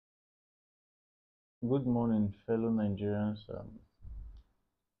Good morning, fellow Nigerians.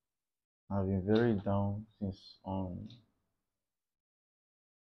 I've been very down since on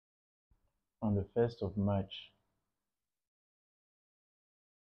the 1st of March.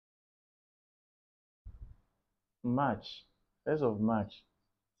 March, 1st of March,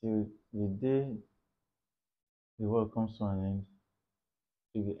 till the day the world comes to an end,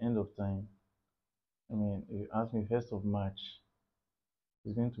 till the end of time. If you ask me, 1st of March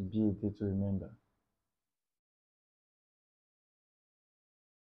is going to be a day to remember.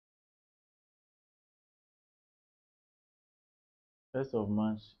 1st of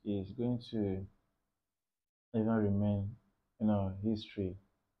March is going to even remain in our history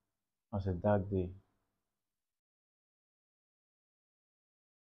as a dark day.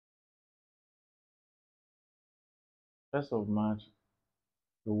 1st of March,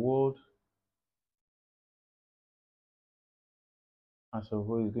 the world as a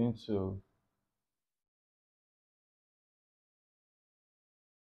whole is going to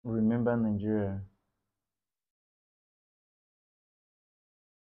remember Nigeria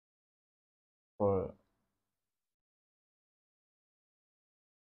for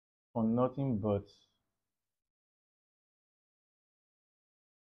nothing but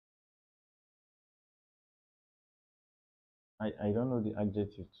I don't know the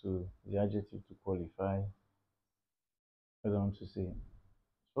adjective to qualify what I want to say.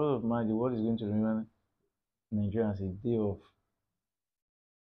 First of March, the world is going to remember Nigeria as a day of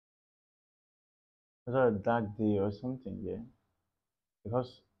whether a dark day or something, yeah.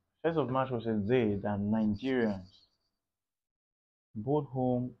 Because 1st of March was a day that Nigerians, both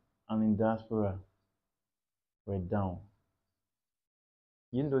home and in diaspora, were down.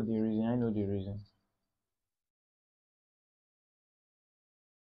 You know the reason, I know the reason.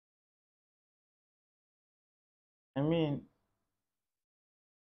 I mean,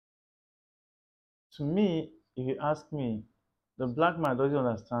 to me, if you ask me, the black man doesn't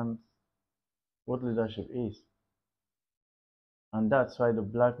understand what leadership is. And that's why the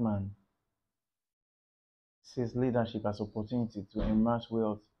black man sees leadership as opportunity to amass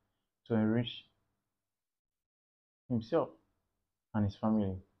wealth, to enrich himself and his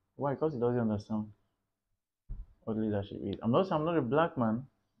family. Why? Because he doesn't understand what leadership is. I'm not a black man,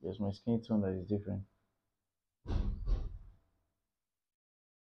 there's my skin tone that is different.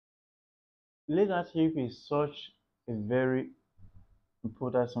 Leadership is such a very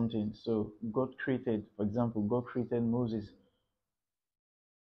important something. So God created, for example, God created Moses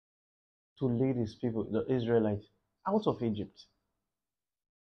to lead his people, the Israelites, out of Egypt.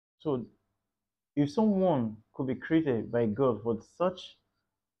 So if someone could be created by God for such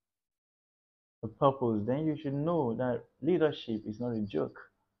a purpose, then you should know that leadership is not a joke.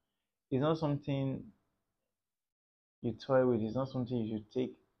 It's not something you toy with. It's not something you should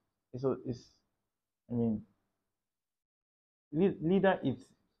take. It's I mean, leader.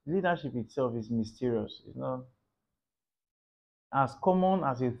 Leadership itself is mysterious. It's not as common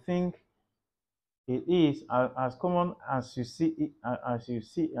as you think it is. As common as you see it,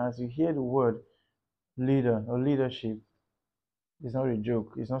 as you hear the word leader or leadership. It's not a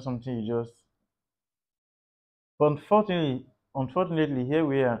joke. It's not something you just. But unfortunately, here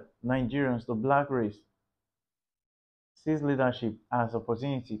we are, Nigerians, the black race, sees leadership as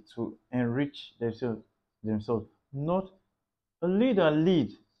opportunity to enrich themselves. Not a leader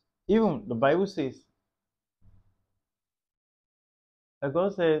lead. Even the Bible says that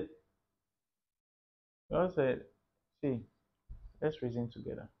God said, see, let's reason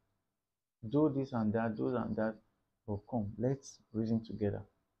together. Do this and that, do and that. But come, let's reason together.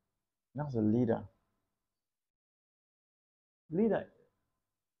 That's a leader. Leader,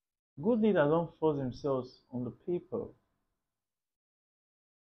 good leaders don't force themselves on the people.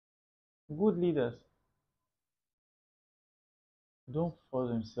 Good leaders don't force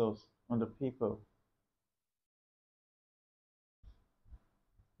themselves on the people.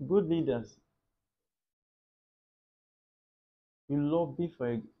 Good leaders, you lobby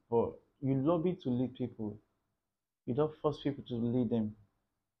for you lobby to lead people. You don't force people to lead them.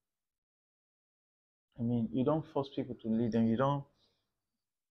 You don't force people to lead them. You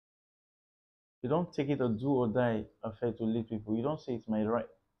don't take it a do or die affair to lead people. You don't say it's my right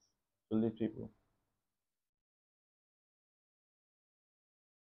to lead people.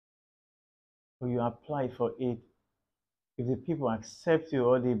 So you apply for it. If the people accept you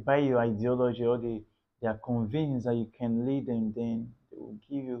or they buy your ideology or they are convinced that you can lead them, then they will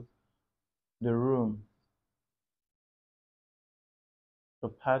give you the room, the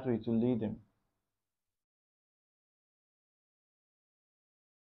pathway to lead them.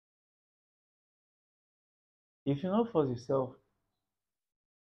 If you not force yourself,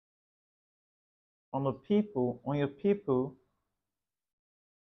 on your people,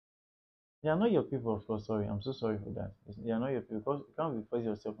 they are not your people, of course. Sorry, I'm so sorry for that. They are not your people because you can't be force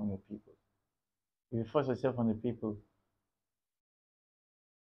yourself on your people. If you force yourself on the people,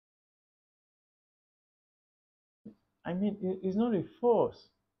 I mean, it's not a force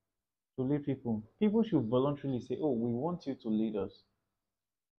to lead people. People should voluntarily say, "Oh, we want you to lead us."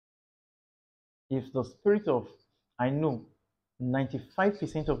 If the spirit of, I know,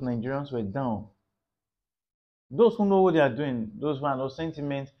 95% of Nigerians were down. Those who know what they are doing, those who are not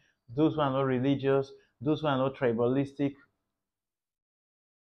sentiment, those who are not religious, those who are not tribalistic,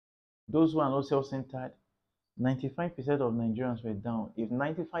 those who are not self-centered, 95% of Nigerians were down. If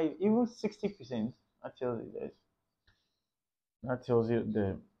 95, even 60%, that tells you this. That tells you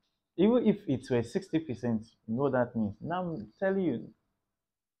the, even if it were 60%, you know what that means. Now I'm telling you,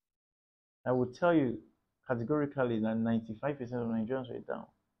 I will tell you categorically that 95% of Nigerians were down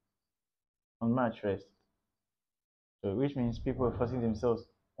on March 1st. So which means people are forcing themselves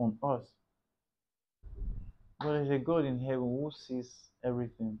on us. But there's a God in heaven who sees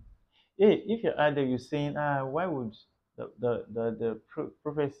everything. Hey, if you're out there, you're saying, why would the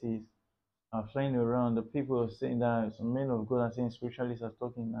prophecies are flying around? The people are saying that some men of God are saying spiritualists are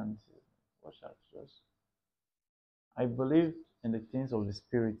talking and watch out, just. I believe in the things of the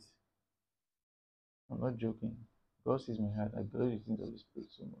spirit. I'm not joking. God sees my heart. I believe in the things of the spirit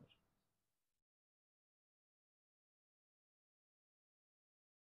so much.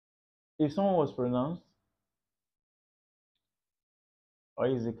 If someone was pronounced or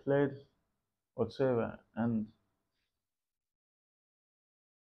is declared whatsoever, and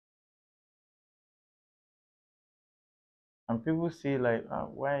people say like,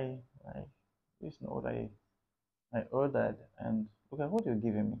 why, this is not what I ordered, and look at what you're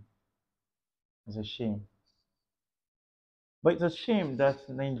giving me. It's a shame. But it's a shame that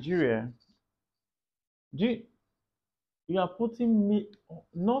Nigeria, do you are putting me,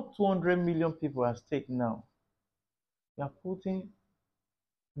 not 200 million people at stake now. You are putting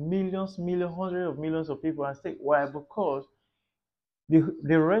hundreds of millions of people at stake. Why? Because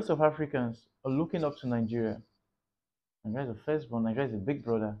the rest of Africans are looking up to Nigeria. Nigeria is the firstborn. Nigeria is the big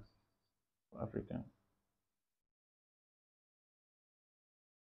brother for Africa.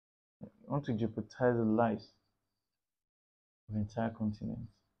 Want to jeopardize the lives of the entire continent.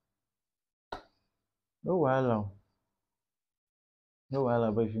 No wahala, no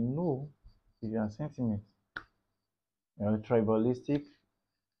wahala. But if you know, if you are sentiment, you are tribalistic.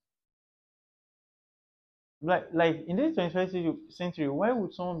 Like in this 21st century, why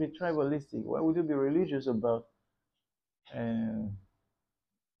would someone be tribalistic? Why would you be religious about um,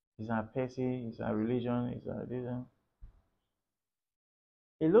 is our person, is our religion, is our religion?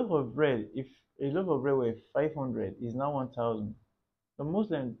 A loaf of bread, if a loaf of bread were 500, is now 1,000. The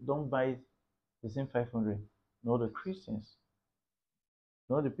Muslims don't buy the same 500, nor the Christians,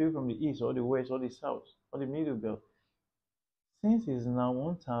 nor the people from the east, or the west, or the south, or the middle belt. Since it's now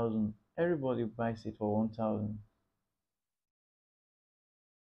 1,000, everybody buys it for 1,000.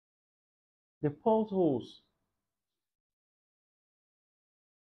 The potholes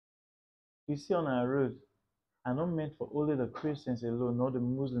you see on our road are not meant for only the Christians alone, not the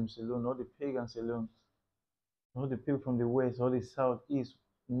Muslims alone, not the pagans alone, not the people from the west, or the south, east,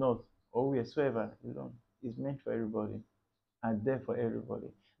 north, or wheresoever alone. It's meant for everybody, and there for everybody.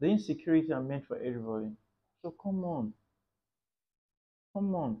 The insecurity are meant for everybody. So come on,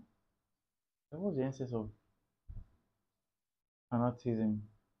 come on. What's the essence of fanaticism,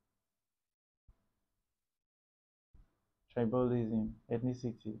 tribalism,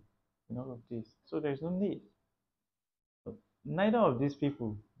 ethnicity, and all of this? So there's no need. But neither of these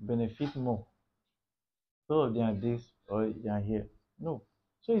people benefit more. All of them are this or they are here. No.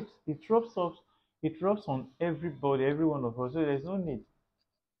 So it drops off, it drops on everybody, every one of us. So there's no need,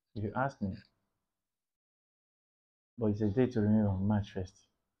 if you ask me. But it's a day to remember on March 1st.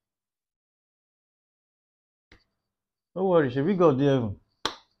 No worry, should we go there?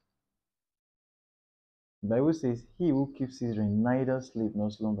 The Bible says, he who keeps Israel neither sleep nor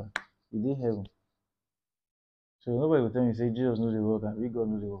slumber. He did heaven. So nobody will tell me, say, Jesus knows the work and we God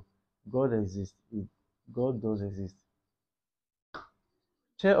knows the work. God exists. God does exist.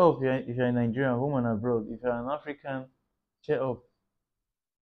 Cheer up if you're in Nigeria, home and abroad. If you're an African, cheer up.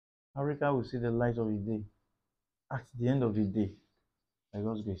 Africa will see the light of the day at the end of the day, by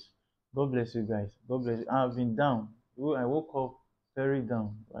God's grace. God bless you guys. God bless you. I've been down. I woke up very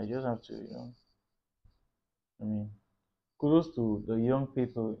down. I just have to, I mean, kudos to the young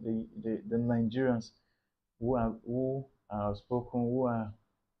people, the Nigerians who are outspoken,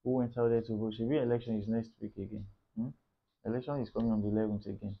 who went out there to vote. Should be election is next week again. Election is coming on the 11th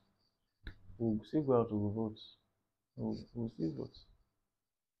again. we'll still go out to vote. We'll still vote.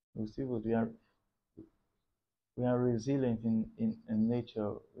 We'll still vote. We are resilient in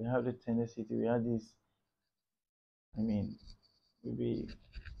nature. We have the tenacity. We have this. I mean, we'll be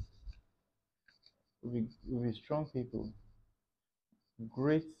we'll be strong people,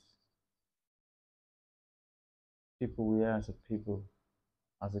 great people. We are as a people,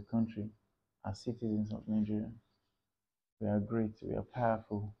 as a country, as citizens of Nigeria. We are great. We are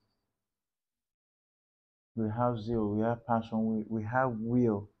powerful. We have zeal. We have passion. We have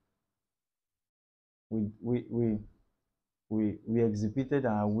will. We we we we exhibited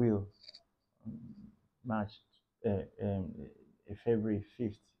our will on March, uh, um, February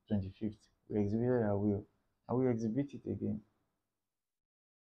 5th, 25th. We exhibited our will, and we exhibit it again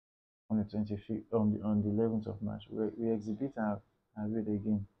on the 25th, on the 11th of March. We exhibit our will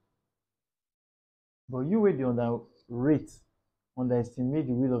again. But you will underrate, underestimate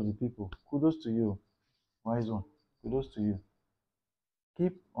the will of the people. Kudos to you, wise one. Kudos to you.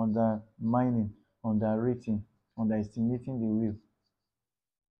 Keep undermining, underrating, underestimating the will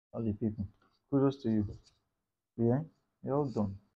of the people. Kudos to you. Yeah, you're all done.